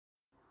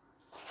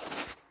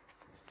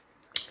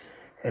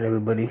Hello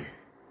everybody,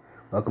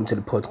 welcome to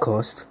the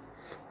podcast,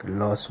 The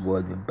Last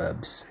Word with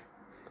Babs,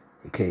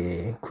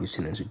 aka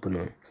Christian and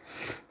Superno.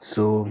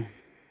 So,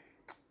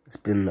 it's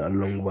been a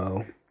long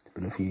while, it's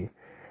been a few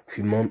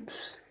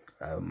months.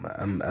 I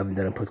haven't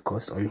done a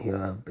podcast on here.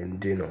 I've been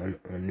doing it on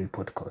a new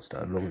podcast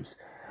that I launched,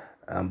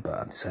 but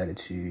I've decided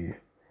to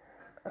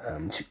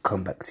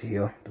come back to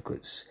here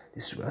because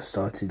this is where I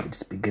started, it's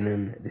the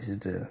beginning. This is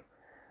the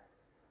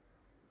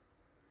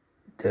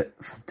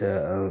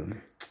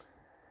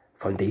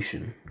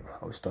foundation of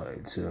how I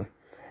started. So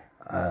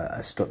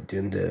I stopped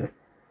doing the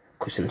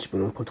Christian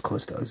Entrepreneur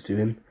podcast that I was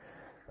doing,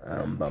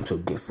 but I'm so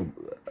grateful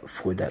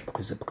for that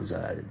because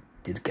I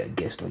did get a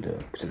guest on the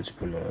Christian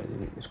Entrepreneur.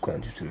 It's quite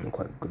interesting and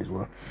quite good as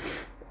well.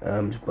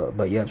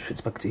 But yeah,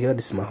 it's back to here.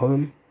 This is my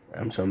home.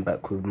 So I'm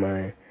back with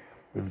my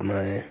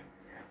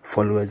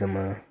followers and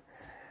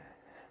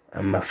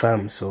my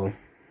fam. So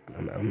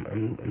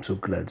I'm so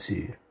glad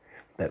to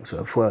back.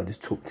 So I thought I'd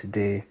just talk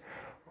today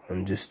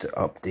on just the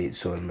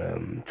updates on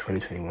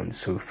 2021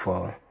 so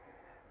far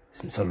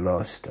since I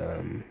last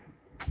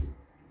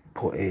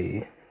put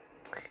a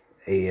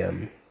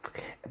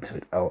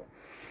episode out.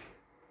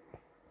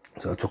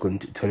 So I'll talk on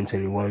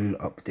 2021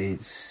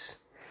 updates,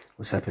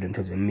 what's happening in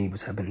terms of me,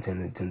 what's happening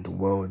in terms of the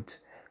world,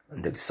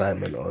 and the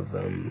excitement of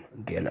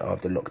getting out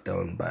of the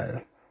lockdown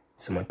by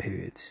summer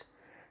periods,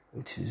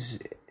 which is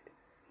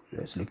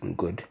it's looking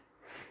good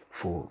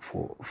for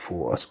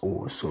us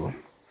all. So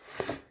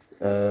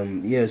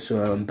so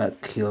I'm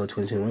back here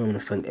 2021. I want to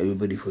thank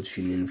everybody for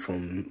tuning in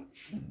from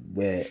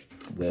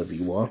wherever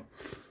you are.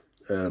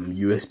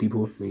 US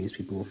people, thank you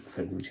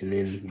for tuning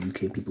in.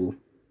 UK people,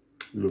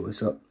 you know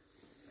what's up.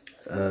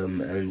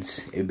 And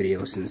everybody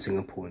else in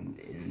Singapore and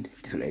in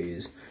different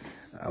areas,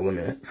 I want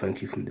to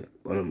thank you from the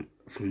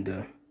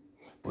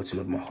bottom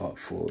of my heart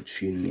for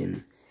tuning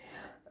in.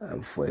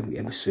 For every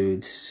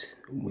episode,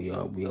 we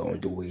are on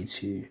the way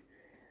to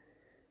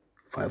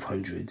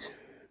 500.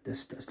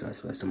 That's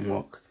the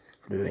mark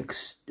for the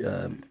next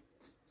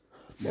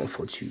month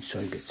or two to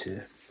try and get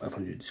to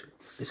 500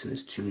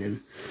 listeners tuning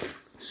in.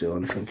 So I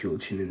want to thank you all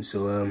tuning in.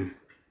 So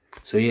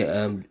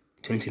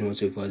 2021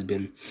 so far has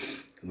been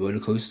a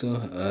roller coaster.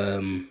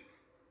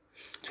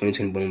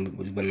 2021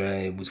 was when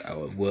I was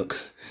out of work.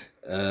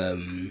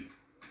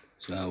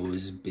 So I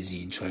was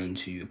busy trying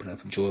to apply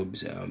for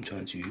jobs. I'm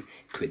trying to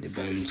create the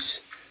band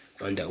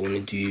that I want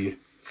to do.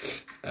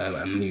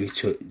 I moved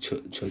to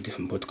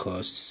different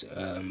podcasts.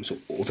 So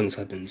all things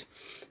happened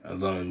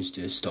around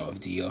the start of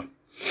the year.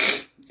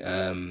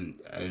 And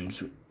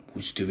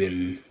we're still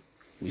in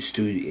the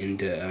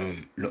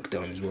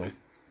lockdown as well.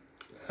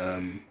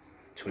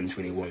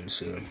 2021.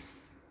 So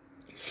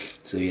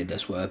yeah,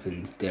 that's what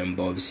happened then.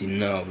 But obviously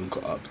now we've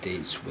got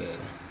updates where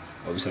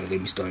obviously I'm going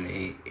to be starting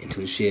an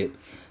internship.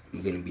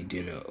 I'm going to be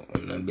doing an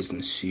online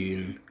business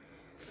soon.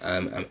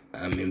 I'm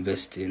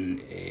investing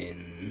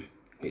in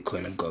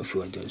Bitcoin. I've got a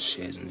few other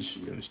shares and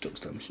stocks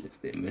that I'm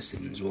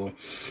investing in as well.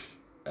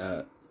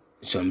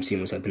 So I'm seeing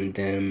what's happening with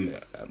them.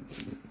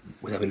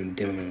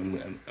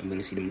 And I'm going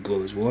to see them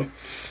grow as well.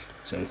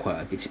 So I'm quite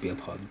happy to be a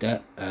part of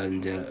that.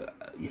 And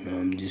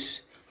I'm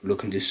just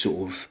looking to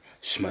sort of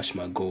smash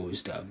my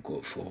goals that I've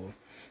got for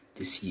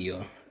this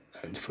year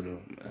and for the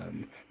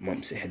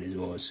months ahead as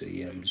well. So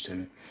yeah, I'm just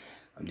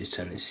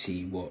trying to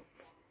see what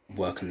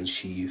I can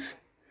achieve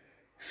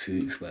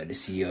throughout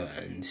this year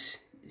and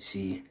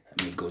see how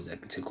many goals I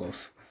can take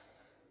off.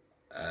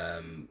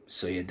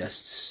 So yeah,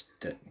 that's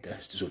the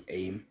sort of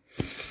aim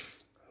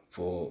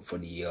for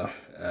the year.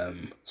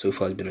 So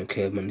far it's been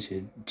okay. I've managed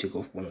to take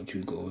off 1 or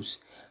 2 goals.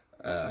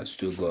 I've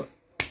still got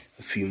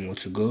a few more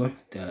to go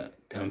that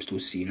I'm still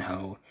seeing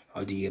how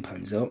the year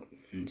pans out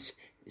and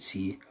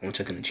see how much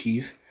I can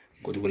achieve,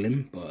 God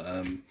willing. But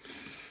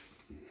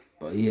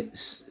yeah,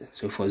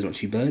 so far it's not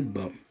too bad.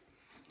 But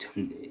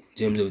in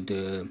terms of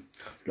the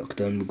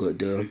lockdown, we got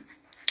the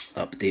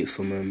update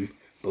from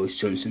Boris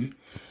Johnson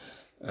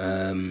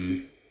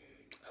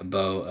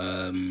about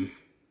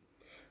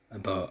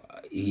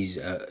his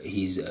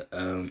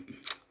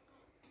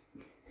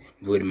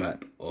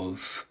roadmap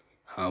of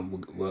how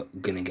we're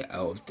gonna get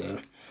out of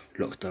the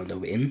lockdown that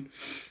we're in.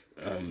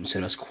 So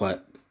that's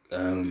quite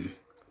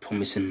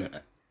promising,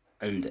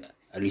 and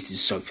at least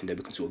it's something that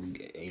we can sort of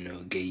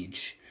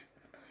gauge,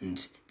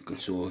 and we can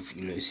sort of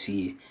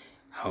see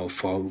how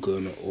far we're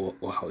going or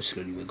how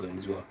slowly we're going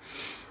as well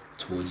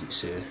towards it.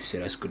 So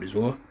that's good as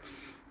well.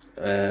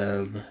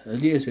 And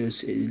yeah, so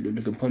it's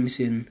looking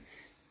promising.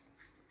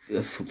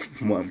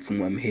 From what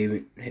I'm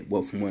hearing,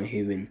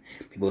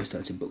 people are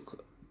starting to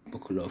book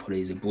a lot of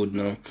holidays abroad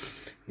now,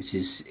 which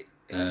is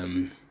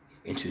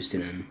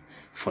interesting and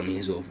funny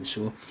as well for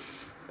sure.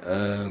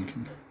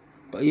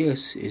 But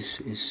yes,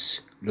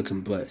 it's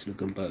looking bright. It's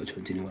looking bright with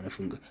 2021. I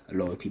think a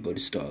lot of people at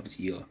the start of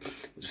the year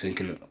was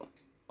thinking,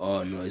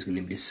 oh no, it's going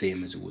to be the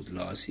same as it was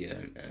last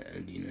year,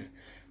 and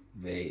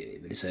they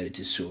decided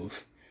to sort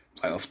of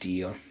write off the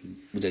year,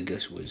 which I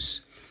guess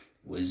was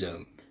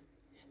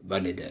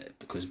valid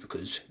because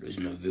there's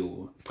no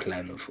real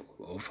plan of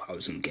how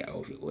it's going to get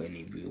out of it or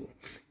any real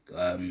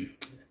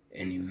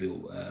any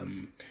real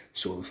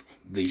sort of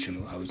vision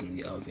of how we're gonna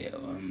get out of it.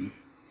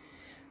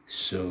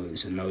 So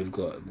now we've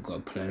got a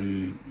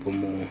plan, but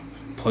more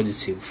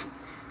positive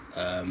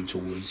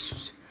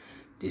towards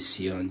this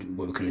year and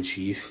what we can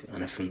achieve.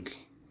 And I think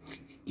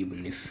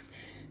even if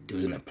there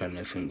wasn't a plan,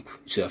 I think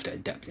we still have to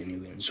adapt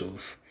anyway and sort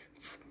of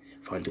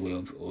find a way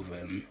of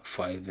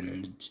thriving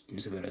and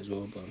stuff like that as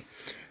well.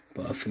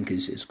 But I think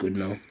it's good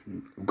now.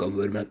 We've got a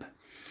roadmap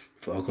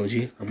for our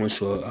country. I'm not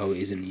sure how it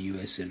is in the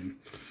US and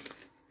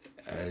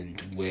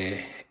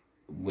where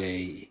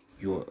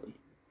you're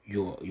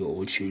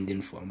all tuned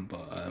in from,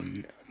 but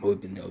I'm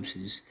hoping that this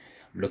is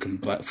looking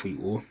bright for you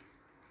all,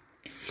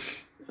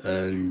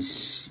 and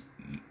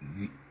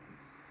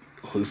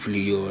hopefully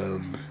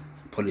your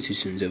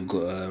politicians have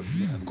got a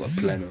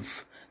plan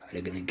of how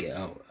they're gonna get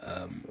out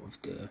of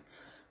the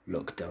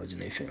lockdowns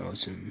and everything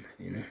else, and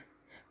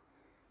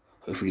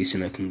hopefully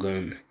soon I can go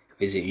and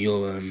visit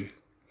your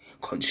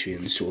country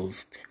and sort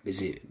of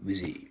visit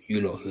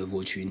you lot who have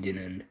all tuned in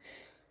and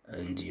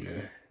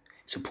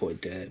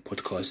support the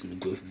podcast and the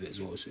growth of it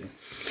as well.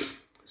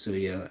 So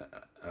yeah,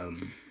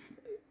 I'm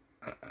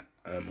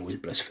always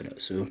blessed for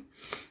that. So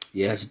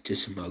yeah, it's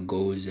just about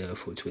goals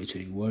for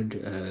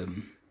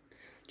 2021.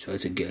 Try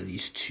to get at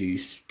least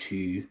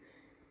two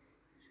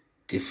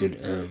different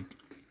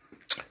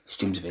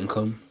streams of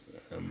income.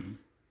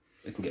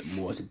 I can get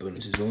more as a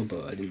bonus as well,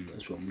 but I think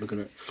that's what I'm looking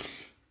at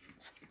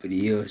for the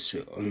year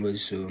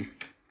onwards. So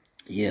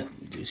yeah,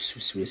 just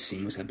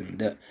seeing what's happening with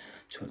that.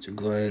 Try to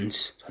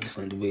grind, try to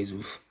find the ways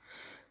of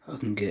how I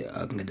can get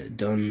that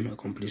done,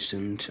 accomplished,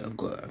 and I've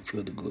got a few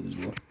other goals as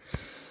well.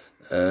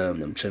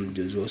 I'm trying to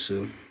do as well.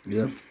 So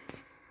yeah,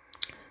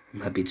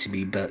 I'm happy to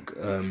be back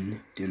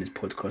doing this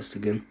podcast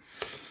again.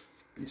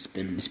 It's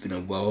been a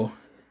while.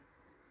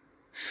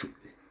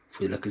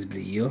 Feel like it's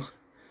been a year.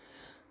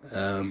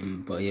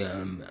 But yeah,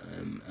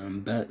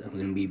 I'm back. I'm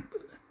gonna be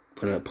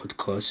putting out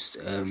podcast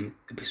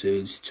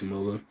episodes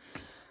tomorrow,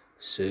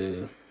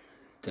 so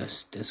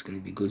that's gonna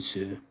be good.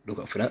 So look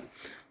out for that.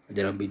 And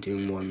then I'll be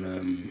doing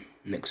one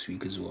next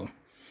week as well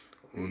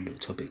on the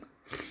topic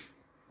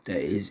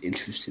that is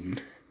interesting.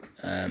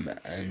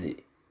 And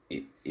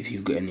if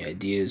you've got any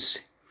ideas,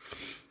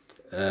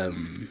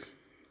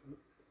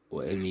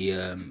 or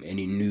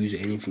any news or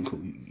anything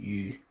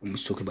you want me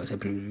to talk about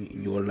happening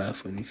in your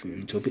life or anything,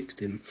 any topics,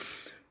 then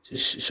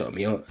just shout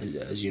me out,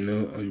 as you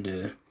know, on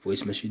the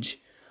voice message,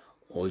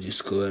 or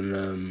just go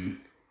and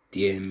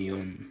DM me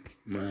on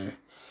my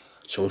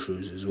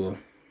socials as well.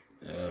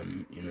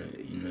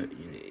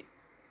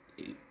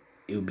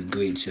 It would be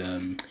great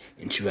to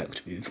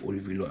interact with all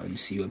of you lot and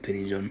see your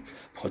opinions on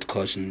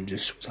podcasts and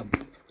just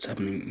what's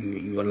happening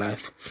in your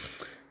life.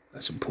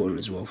 That's important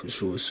as well, for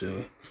sure.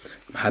 So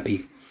I'm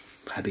happy.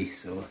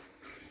 So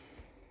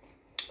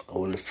I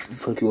want to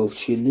thank you all for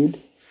tuning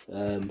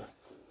in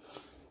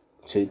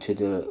to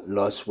the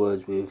last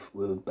words with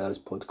Babs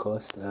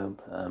podcast.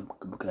 I'm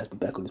glad to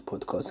be back on this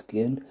podcast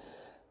again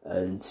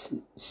and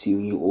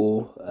seeing you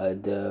all,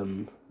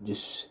 and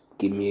just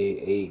give me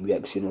a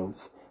reaction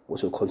of what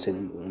sort of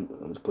content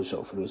I'm to push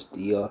out for the rest of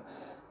the year.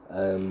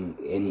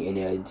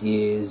 Any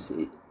ideas?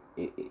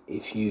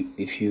 If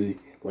you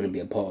want to be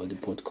a part of the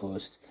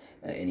podcast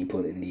at any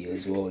point in the year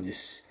as well,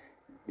 just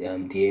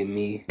DM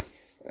me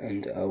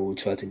and I will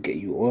try to get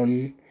you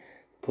on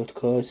the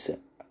podcast.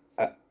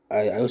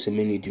 I also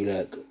mainly do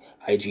like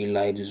IG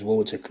lives as well,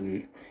 which I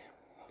can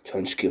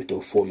transcript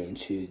or format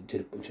into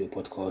a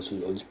podcast,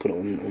 or just put it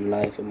on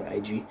live on my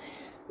IG,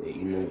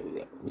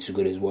 which is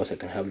good as well. So I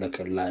can have like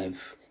a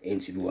live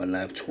interview or a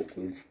live talk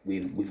with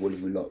all of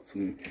you lot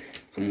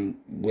from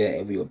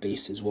wherever you're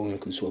based as well. I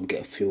can sort of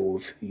get a feel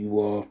of who you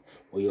are,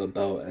 what you're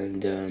about,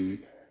 and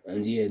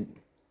yeah,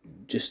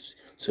 just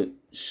sort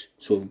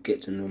of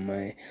get to know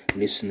my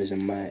listeners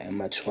and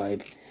my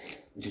tribe,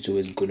 which is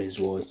always good as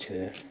well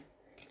to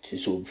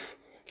sort of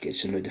get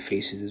to know the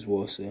faces as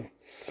well. So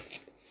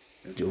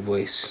your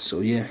voice.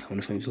 So yeah, I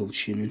want to thank you all for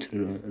tuning into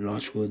the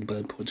Last Word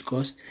Bad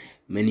podcast.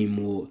 Many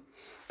more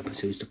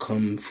episodes to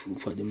come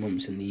throughout the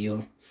months and the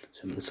year,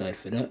 so I'm excited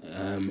for that.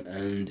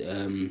 And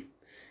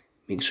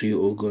make sure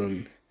you all go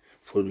and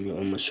follow me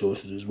on my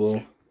socials as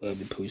well, where I'll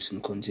be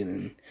posting content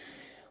and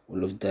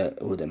all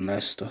that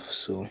nice stuff.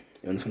 So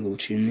I want to thank you all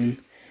for tuning in.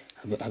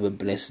 Have a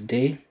blessed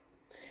day.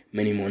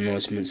 Many more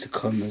announcements to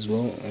come as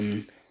well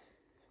on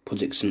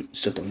projects and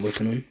stuff that I'm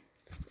working on,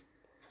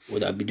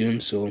 what I'll be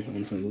doing. So I want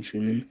to thank you all for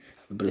tuning in.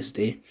 Have a blessed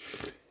day,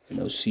 and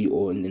I'll see you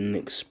all in the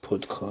next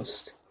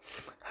podcast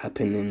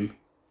happening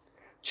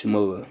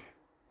tomorrow.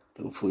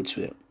 Look forward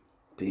to it.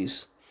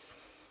 Peace.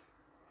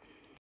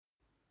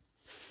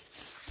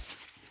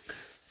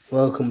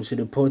 Welcome to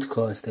the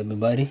podcast,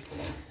 everybody.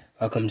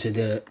 Welcome to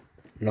the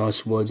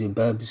Last Words with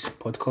Babs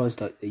podcast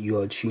that you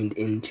are tuned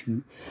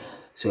into.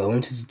 So I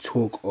wanted to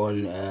talk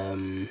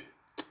on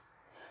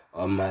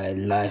my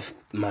life,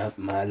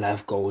 my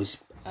life goals.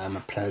 My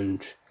plan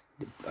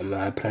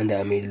that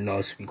I made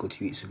last week or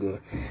 2 weeks ago,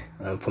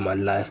 for my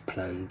life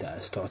plan that I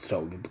started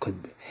out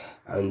with,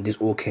 and this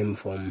all came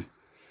from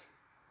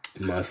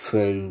my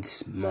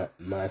friends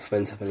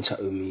having a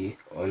chat with me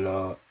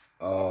on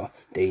our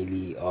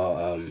daily,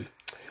 our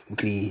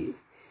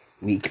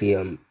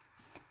weekly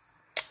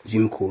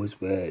Zoom calls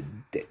where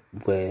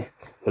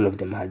one of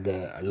them had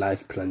a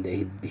life plan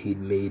that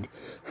he'd made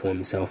for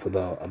himself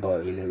about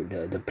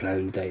the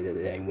plans that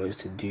he wants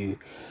to do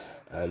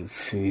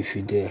through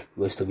the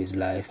rest of his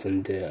life,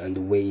 and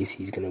the ways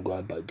he's gonna go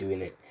about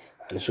doing it,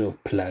 and a sort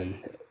of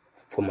plan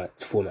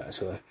format.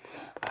 So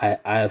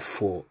I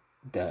thought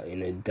that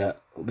that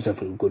was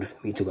something good for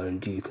me to go and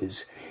do,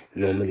 because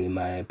normally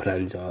my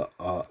plans are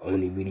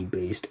only really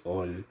based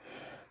on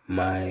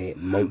my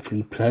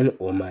monthly plan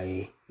or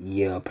my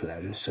year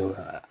plan. So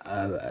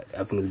I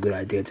think it's a good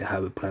idea to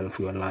have a plan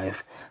for your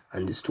life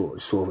and the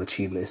sort of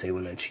achievements that you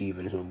want to achieve,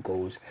 and sort of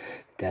goals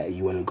that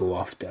you want to go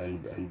after,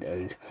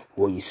 and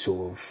what you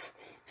sort of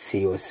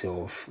see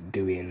yourself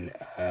doing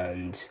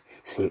and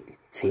see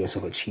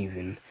yourself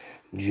achieving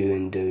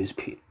during those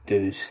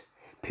periods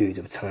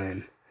of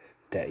time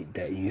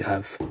that you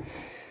have.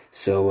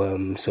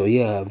 So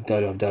yeah, I've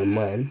done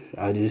mine.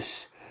 I'll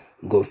just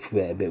go through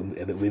it a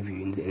bit with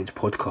you in this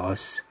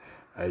podcast,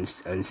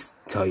 and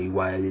tell you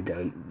why I did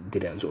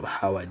it and sort of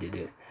how I did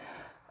it,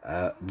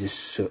 just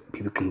so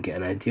people can get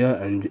an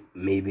idea, and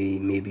maybe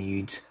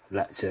you'd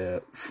like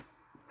to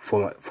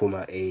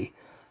format a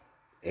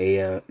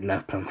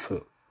life plan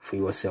for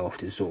yourself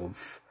to sort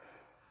of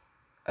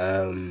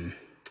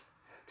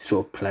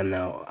plan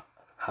out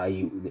how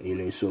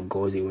you sort of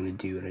goals you want to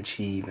do and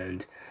achieve,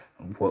 and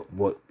what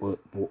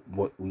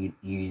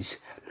you'd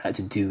like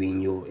to do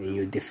in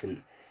your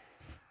different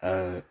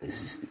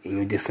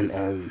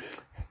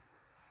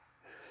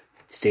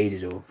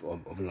stages of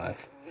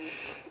life.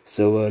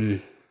 So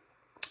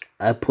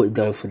I put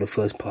down for the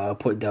first part, I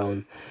put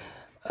down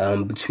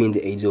between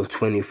the ages of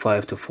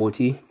 25 to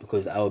 40,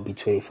 because I will be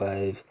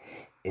 25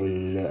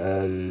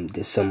 in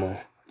the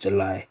summer,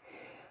 July.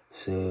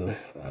 So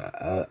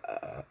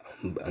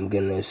I'm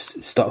gonna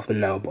start from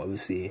now, but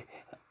obviously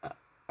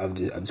I've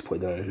just put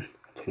down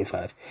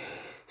 25.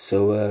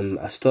 So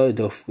I started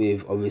off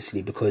with,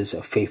 obviously, because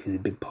faith is a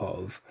big part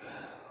of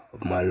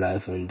my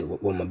life and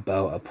what I'm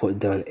about, I put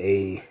down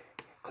a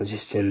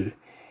consistently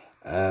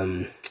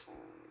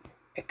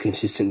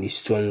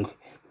strong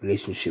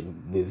relationship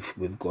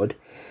with God,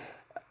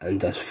 and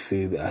that's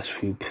through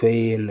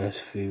praying,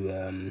 that's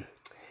through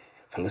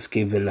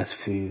thanksgiving, that's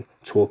through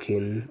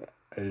talking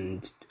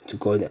and to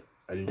God,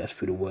 and that's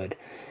through the word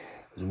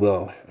as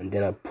well. And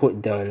then I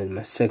put down in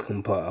my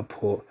second part, I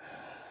put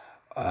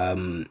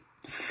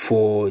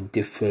 4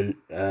 different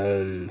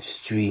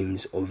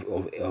streams of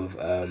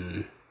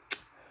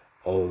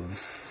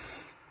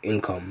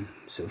income.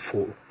 So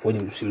four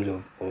different streams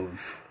of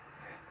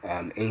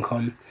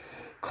income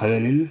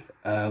coming in.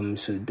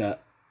 So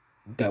that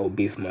would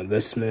be from my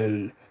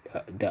investment,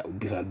 that would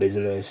be from my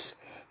business,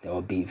 that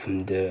would be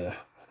from the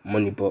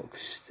money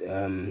box,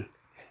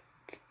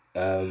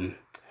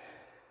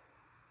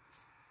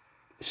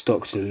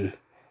 stocks and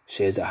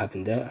shares that I have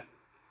in there.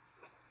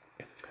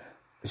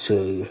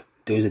 So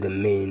those are the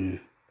main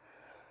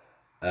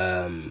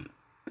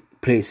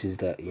places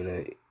that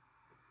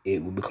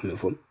it will be coming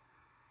from.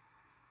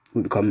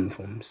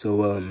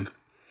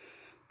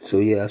 So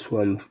yeah, that's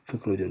what I'm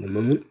thinking of doing at the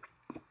moment.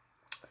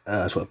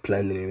 That's what I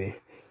planned anyway.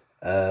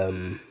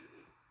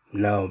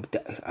 Now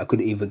I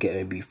could either get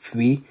maybe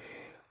 3,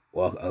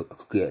 or I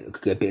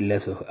could get a bit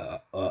less, or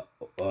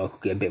I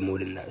could get a bit more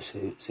than that. So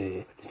it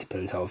just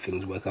depends how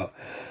things work out.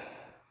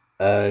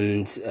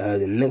 And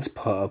the next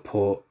part I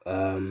put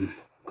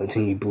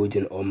continue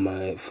building on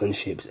my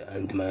friendships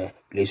and my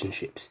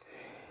relationships.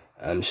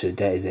 So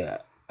that is a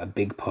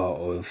big part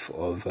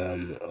of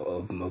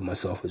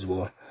myself as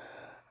well.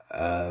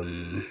 I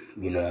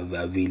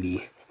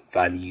really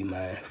value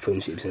my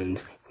friendships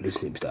and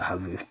relationships that I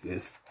have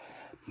with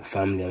my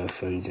family and my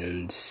friends,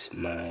 and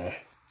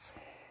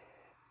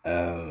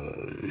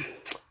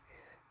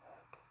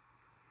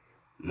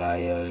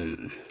my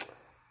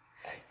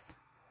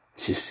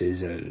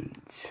sisters and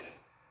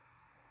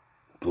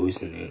brothers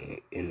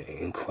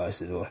in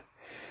Christ as well.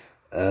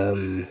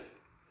 And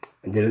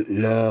then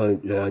now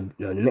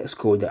the next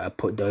goal that I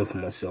put down for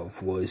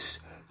myself was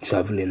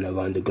traveling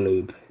around the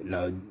globe.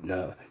 Now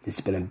this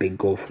has been a big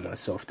goal for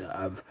myself that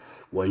I've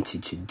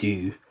wanted to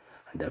do,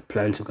 and I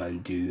plan to go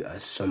and do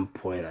at some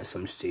point, at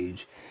some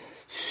stage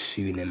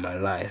soon in my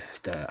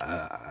life. That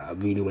I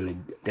really want to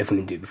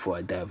definitely do it before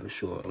I die, for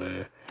sure.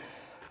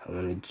 I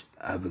want to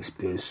have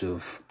experience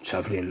of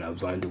traveling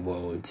around the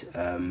world,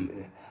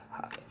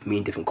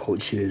 meeting different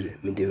cultures,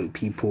 meeting different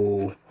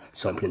people,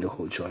 sampling the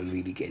culture, and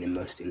really getting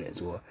immersed in it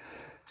as well.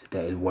 So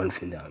that is one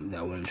thing that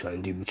I want to try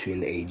and do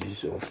between the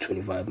ages of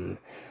 25 and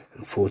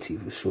 40,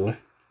 for sure.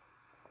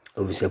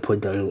 Obviously, I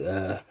put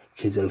down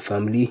kids and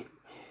family,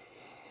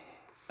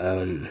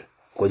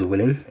 God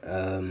willing.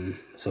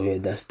 So yeah,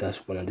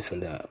 that's one of the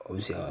things that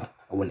obviously I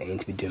want to aim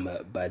to be doing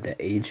by that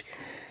age,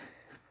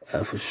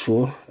 for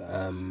sure.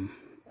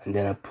 And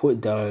then I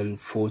put down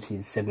 40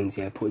 to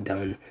 70, I put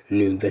down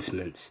new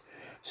investments.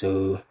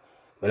 So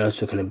when I was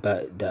talking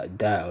about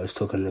that I was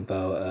talking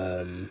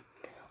about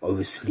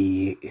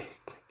obviously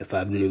if I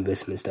have new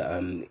investments that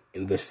I'm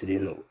invested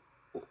in,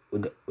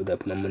 would I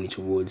put my money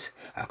towards,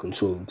 I can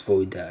sort of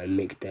grow that and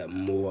make that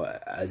more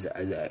as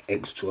an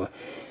extra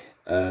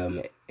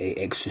a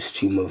extra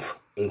stream of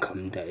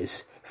income that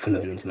is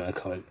flowing into my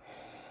account.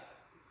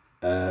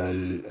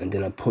 And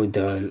then I put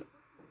down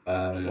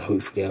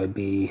hopefully I'll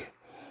be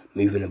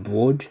moving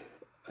abroad.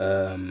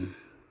 So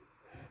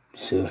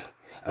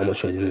I'm not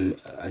sure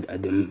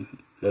at the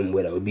moment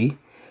where that would be,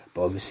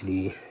 but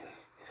obviously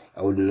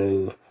I would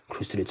know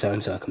close to the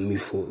time so I can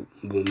move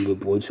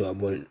abroad, so I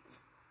won't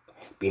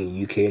be in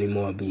the UK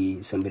anymore. I'll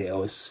be somewhere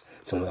else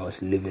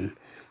living with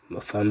my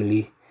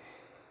family,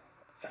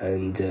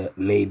 and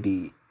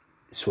maybe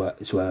so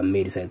I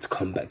may decide to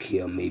come back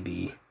here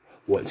maybe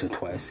once or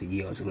twice a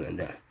year or something like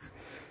that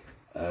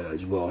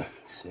as well.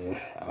 So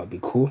that'll be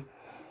cool.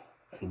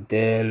 And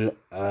then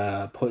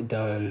I put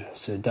down,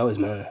 so that was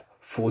my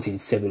 40 to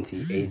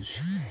 70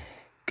 age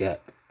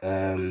gap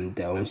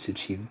that I want to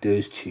achieve,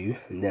 those two.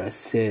 And then I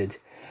said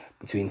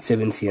between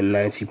 70 and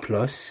 90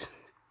 plus,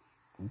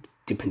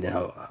 depending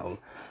on how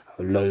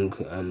long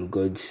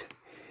God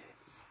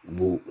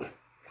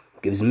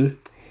gives me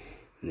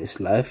in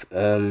this life.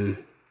 I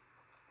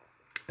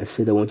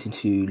said I wanted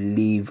to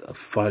leave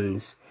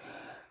funds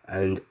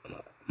and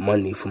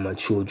money for my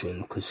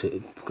children because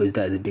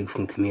that is a big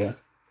thing for me. I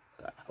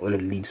want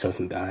to leave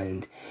something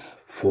behind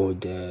for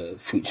the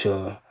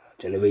future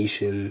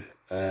generation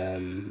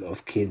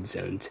of kids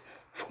and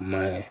for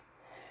my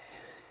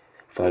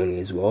family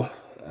as well,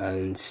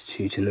 and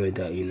to know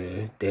that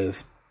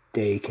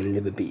they can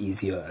live a bit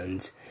easier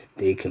and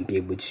they can be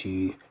able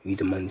to use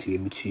the money to be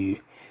able to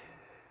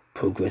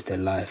progress their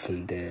life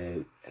and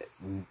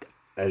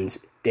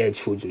their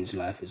children's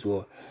life as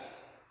well.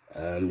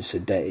 So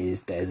that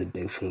is a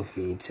big thing for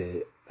me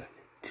to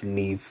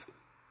leave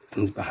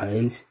things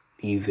behind,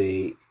 leave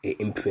a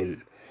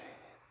imprint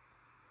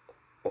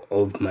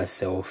of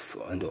myself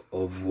and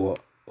of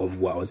what I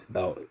was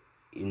about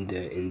in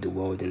the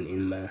world and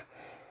in my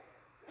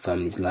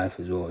family's life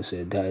as well.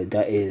 So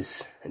that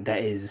is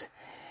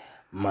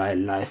my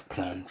life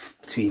plan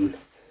between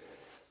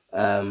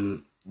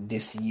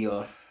this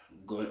year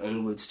going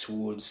onwards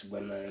towards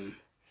when I'm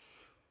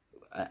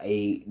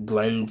a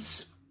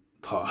grandfather.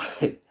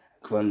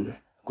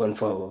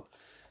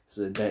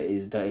 So that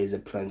is a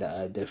plan that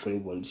I definitely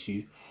want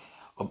to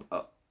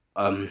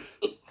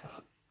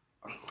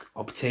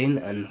obtain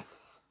and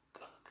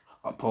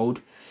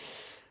uphold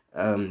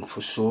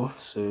for sure.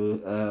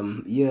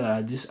 So yeah,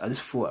 I just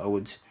thought I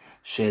would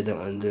share that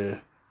on the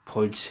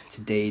pod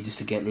today, just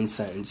to get an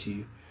insight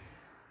into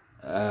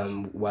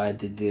why I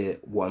did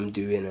what I'm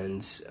doing,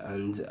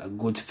 and a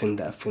good thing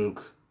that I think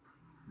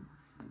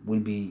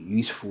would be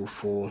useful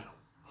for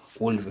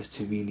all of us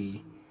to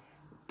really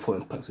put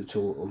in practice,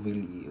 or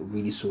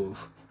really sort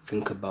of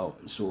think about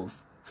and sort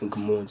of think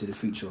more into the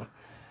future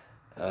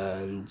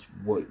and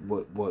what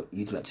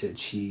you'd like to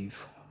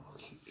achieve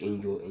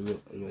in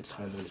your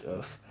time on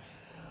earth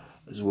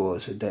as well.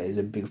 So that is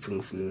a big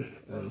thing for me,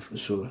 for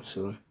sure.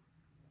 So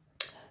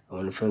I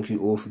want to thank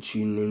you all for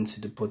tuning in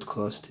to the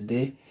podcast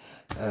today,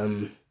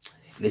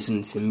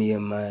 listening to me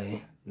and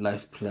my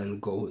life plan,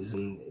 goals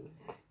and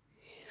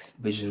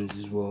visions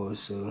as well.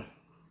 So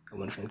I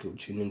want to thank you for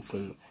tuning in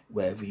from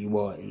wherever you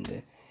are in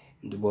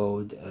the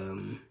world.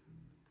 I'm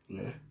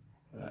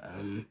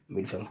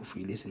really thankful for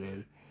you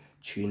listening,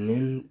 tuning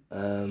in,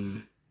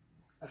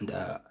 and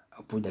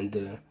I'll put down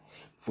the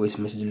voice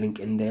message link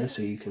in there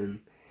so you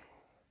can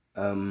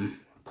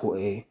put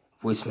a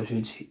voice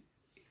message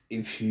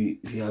if you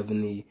have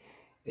any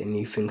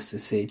things to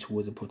say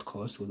towards the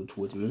podcast or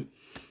towards me.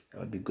 That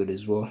would be good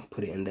as well.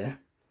 Put it in there,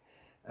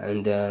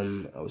 and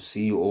I'll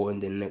see you all in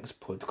the next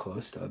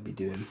podcast that I'll be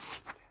doing.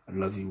 I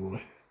love you all.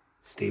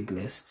 Stay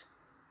blessed.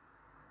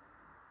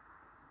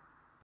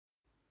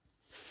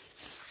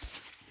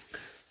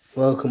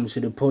 Welcome to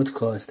the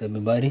podcast,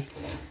 everybody.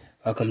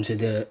 Welcome to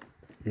the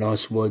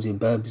Last Words with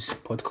Babs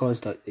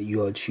podcast that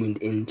you are tuned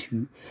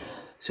into.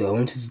 So I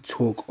wanted to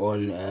talk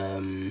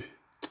on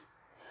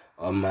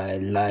my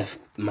life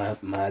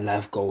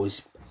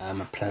goals,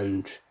 my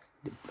plan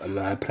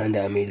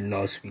that I made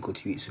last week or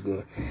 2 weeks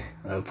ago,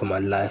 for my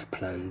life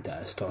plan that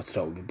I started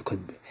out with,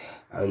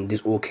 and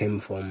this all came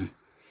from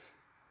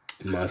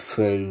my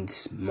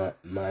friends.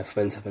 My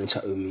friends having a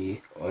chat with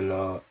me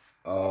on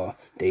our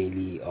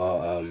daily,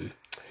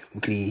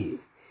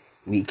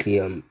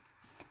 weekly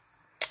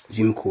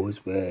Zoom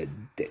calls where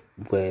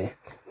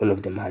one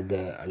of them had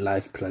a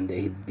life plan that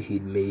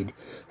he'd made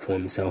for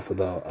himself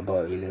about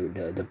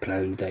the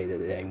plans that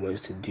he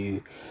wants to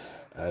do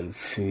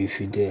through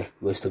the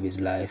rest of his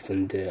life,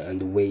 and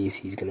the ways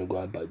he's gonna go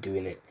about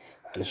doing it,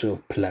 and sort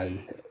of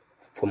plan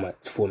format.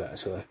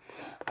 So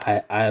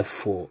I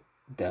thought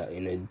that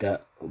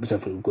that was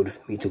something good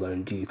for me to go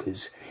and do,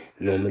 because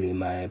normally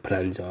my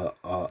plans are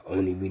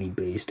only really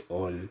based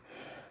on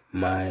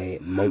my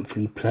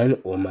monthly plan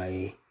or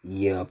my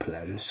year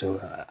plan. So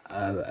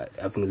I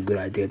think it's a good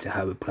idea to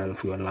have a plan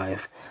for your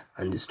life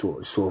and the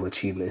sort of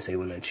achievements that you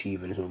want to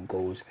achieve, and sort of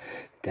goals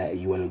that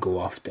you want to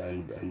go after,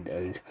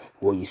 and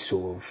what you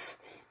sort of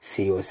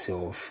see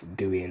yourself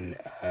doing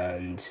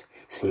and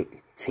see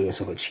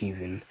yourself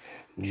achieving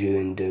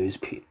during those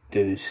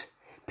periods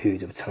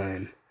of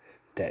time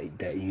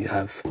that you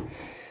have.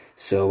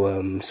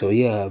 So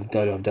yeah, I've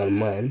done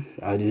mine.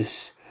 I'll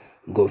just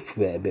go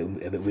through it a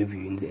bit with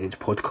you in this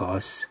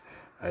podcast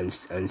and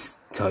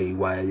tell you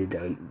why I did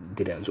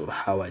it and sort of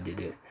how I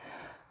did it.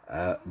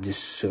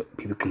 Just so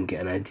people can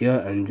get an idea,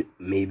 and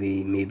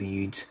maybe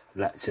you'd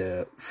like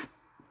to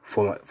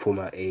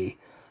format a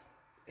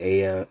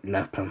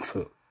life plan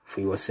for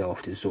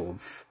yourself to sort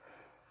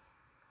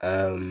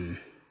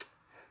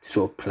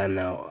of plan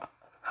out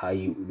how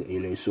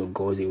you sort of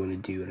goals you want to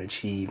do and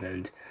achieve,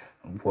 and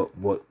what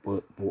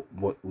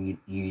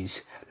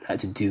you'd like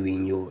to do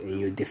in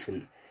your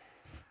different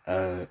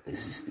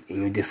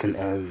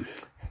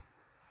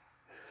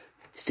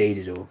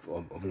stages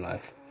of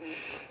life.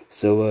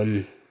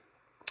 So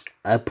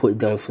I put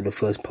down for the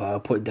first part. I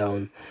put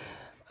down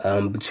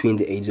between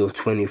the ages of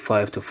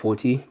 25 to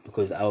 40,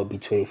 because I will be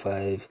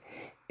 25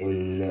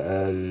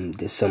 in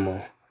the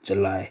summer,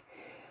 July.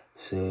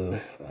 So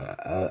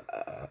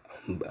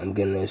I'm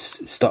gonna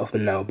start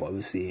from now, but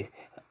obviously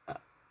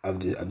I've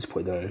just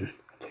put down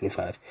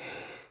 25.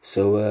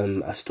 So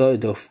I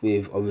started off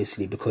with,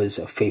 obviously, because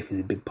faith is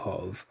a big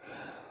part of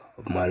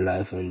my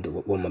life and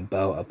what I'm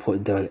about. I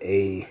put down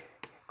a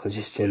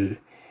consistently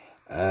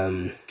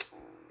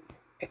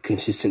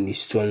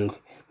strong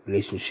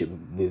relationship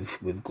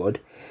with God,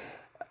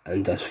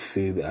 and that's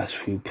through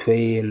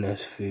praying,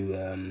 that's through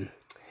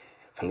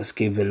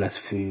thanksgiving, that's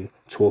through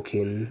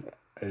talking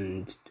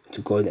and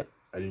to God,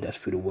 and that's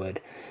through the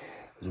Word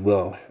as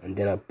well. And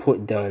then I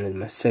put down in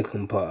my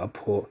second part, I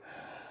put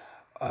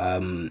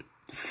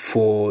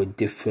 4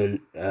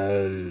 different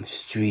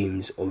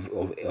streams of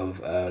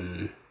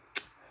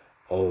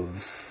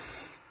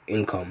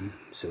income.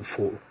 So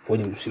four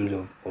different streams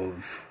of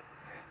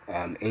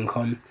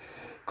income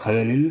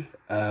coming in.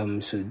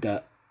 So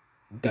that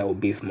will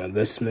be from my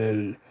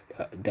investment,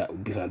 that will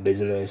be from my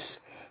business,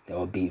 that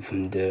will be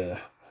from the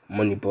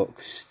money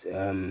box,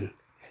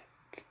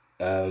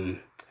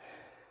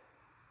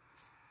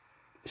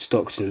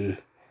 stocks and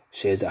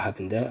shares that I have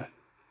in there.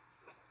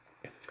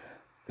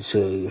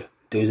 So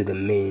those are the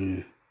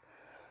main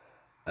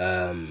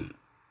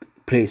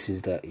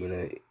places that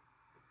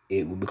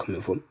it will be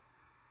coming from.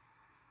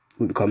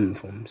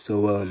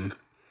 So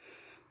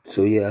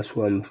yeah, that's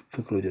what I'm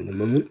thinking of doing at the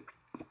moment.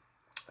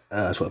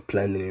 That's what I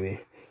planned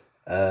anyway.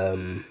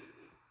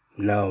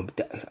 Now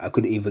I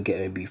could either get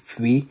maybe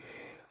 3,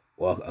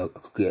 or I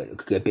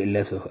could get a bit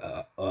less,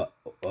 or I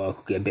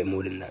could get a bit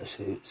more than that.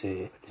 So it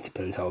just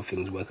depends how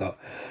things work out.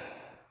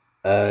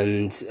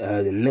 And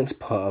the next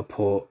part I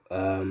put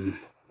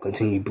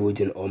continue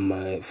building on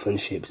my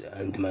friendships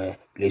and my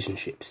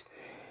relationships.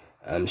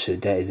 So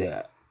that is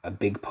a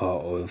big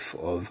part of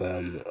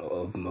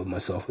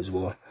myself as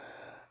well.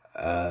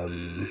 I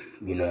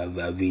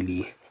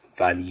really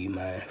value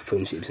my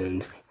friendships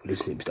and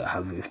relationships that I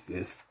have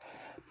with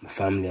my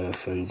family and my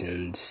friends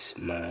and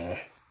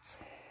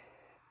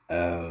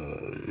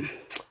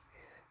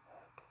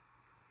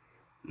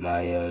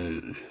my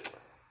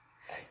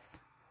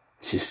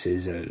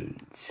sisters and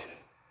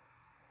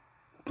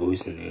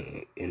brothers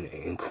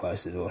in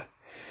Christ as well.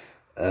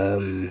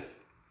 And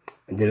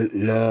then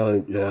now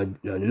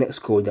the next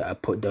goal that I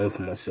put down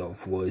for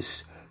myself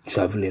was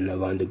traveling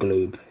around the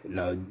globe.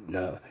 Now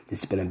this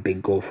has been a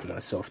big goal for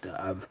myself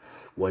that I've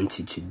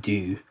wanted to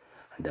do,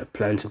 and that I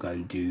plan to go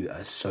and do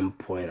at some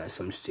point, at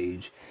some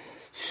stage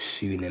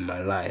soon in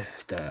my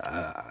life. That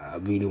I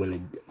really want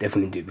to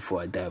definitely do it before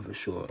I die, for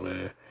sure.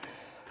 I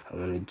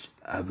want to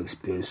have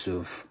experience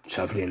of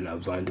traveling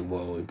around the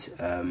world,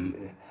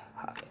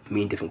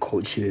 meeting different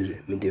cultures,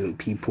 meeting different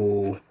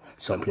people,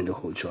 sampling the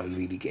culture, and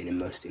really getting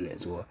immersed in it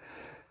as well.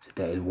 So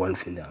that is one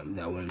thing that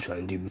I want to try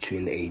and do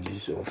between the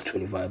ages of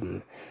 25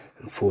 and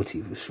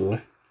 40, for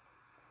sure.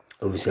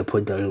 Obviously, I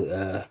put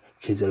down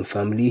kids and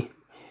family,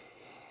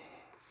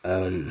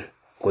 God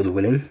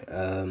willing.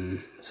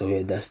 So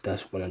yeah,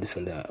 that's one of the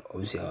things that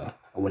obviously I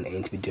want to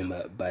aim to be doing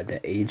by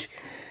that age,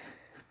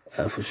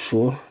 for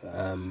sure.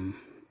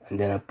 And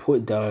then I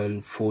put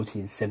down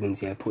 40 to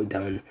 70, I put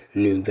down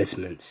new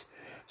investments.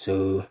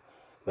 So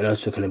when I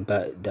was talking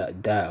about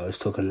that I was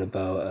talking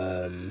about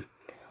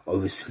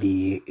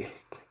obviously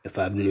if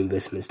I have new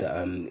investments that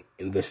I'm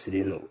invested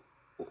in, or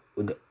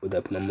that I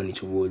put my money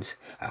towards,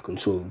 I can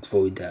sort of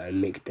grow that and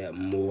make that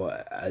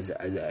more as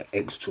an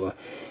extra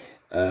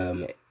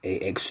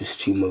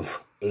stream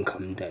of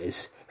income that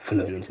is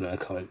flowing into my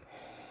account.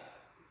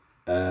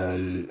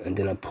 And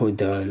then I put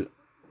down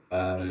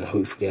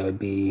hopefully I would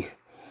be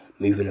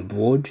moving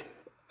abroad.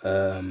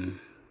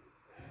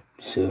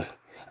 So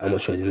I'm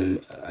not sure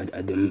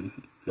I don't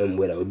remember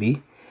where that would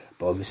be,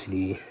 but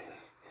obviously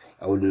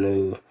I would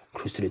know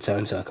close to the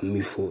time, so I can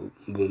move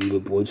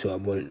abroad. So I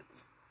won't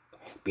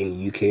be in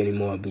the UK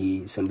anymore. I'll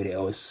be somewhere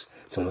else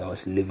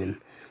living with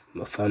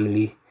my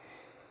family,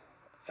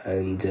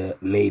 and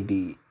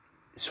maybe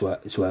so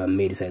I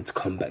may decide to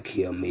come back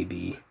here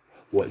maybe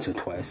once or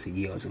twice a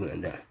year or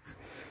something like that,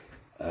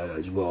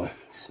 as well.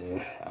 So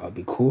that'll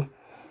be cool.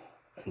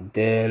 And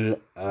then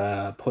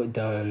I put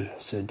down,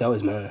 so that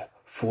was my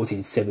 40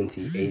 to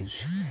 70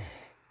 age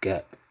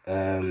gap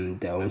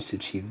that I want to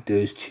achieve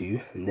those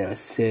two, and then I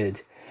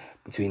said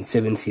between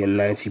 70 and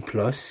 90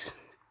 plus,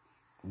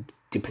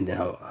 depending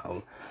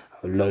how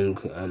long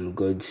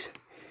God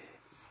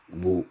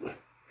will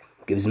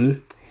gives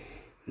me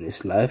in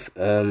this life.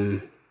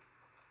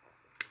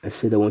 I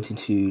said I wanted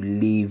to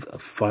leave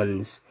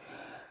funds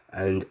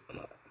and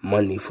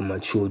money for my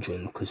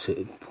children because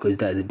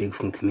that is a big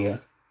thing for me. I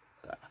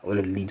want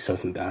to leave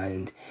something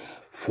behind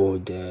for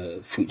the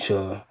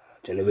future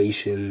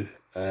generation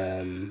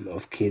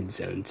of kids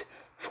and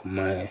for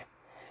my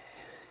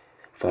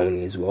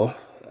family as well,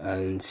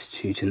 and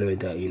to know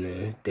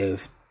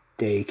that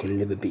they can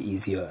live a bit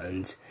easier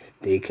and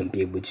they can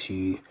be able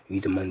to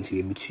use the money to be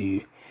able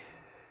to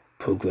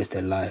progress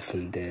their life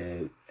and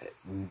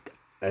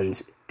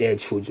their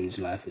children's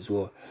life as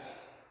well.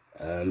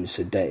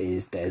 So that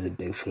is a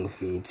big thing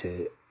for me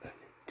to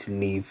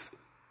leave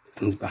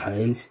things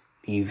behind,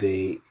 leave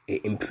a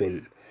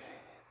imprint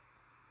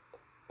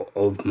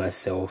of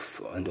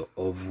myself and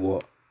of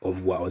what I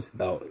was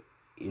about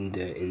in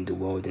the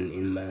world and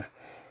in my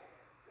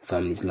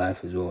family's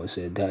life as well.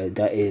 So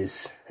that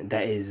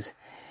is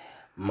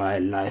my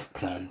life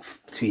plan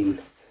between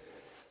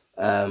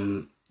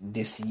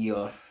this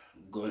year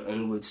going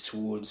onwards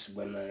towards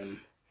when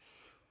I'm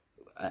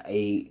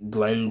a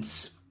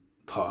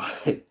grandfather.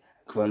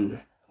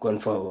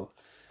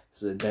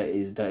 So that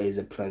is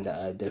a plan that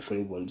I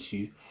definitely want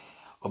to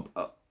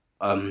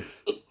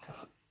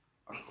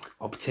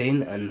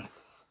obtain and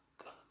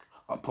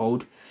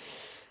uphold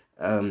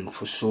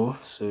for sure.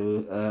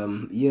 So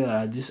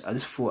I just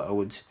thought I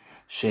would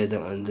share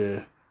that on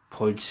the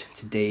pod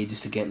today,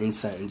 just to get an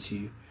insight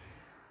into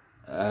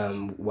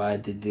why I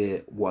did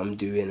it, what I'm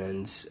doing,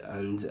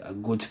 and a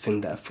good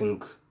thing that I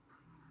think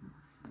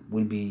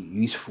would be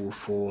useful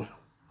for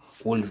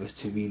all of us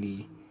to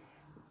really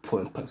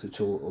put in practice,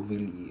 or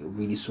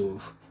really sort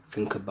of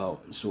think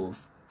about and sort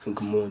of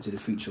think more into the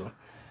future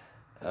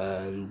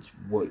and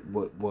what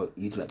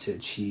you'd like to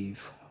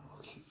achieve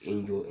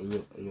in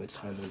your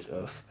time on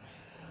earth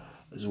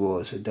as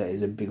well. So that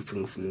is a big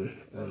thing for me,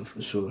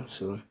 for sure.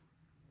 So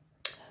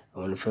I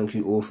want to thank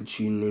you all for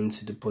tuning in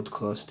to the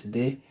podcast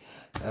today,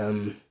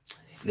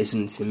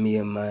 listening to me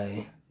and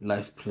my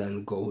life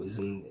plan, goals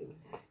and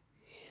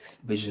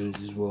visions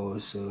as well.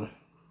 So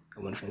I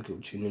want to thank you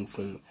for tuning in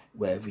from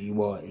wherever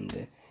you are in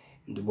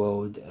the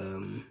world.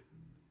 I'm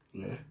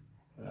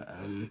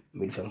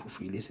really thankful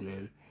for you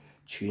listening,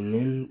 tuning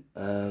in,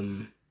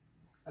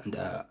 and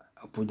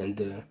I'll put down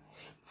the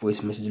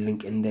voice message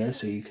link in there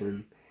so you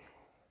can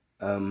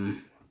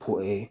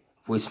put a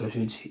voice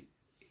message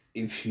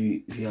if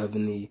you have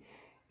any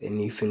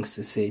things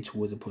to say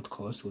towards the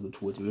podcast or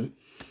towards me.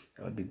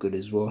 That would be good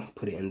as well.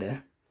 Put it in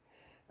there.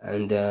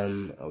 And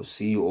I'll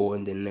see you all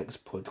in the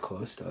next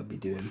podcast that I'll be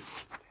doing.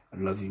 I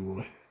love you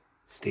all.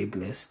 Stay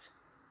blessed.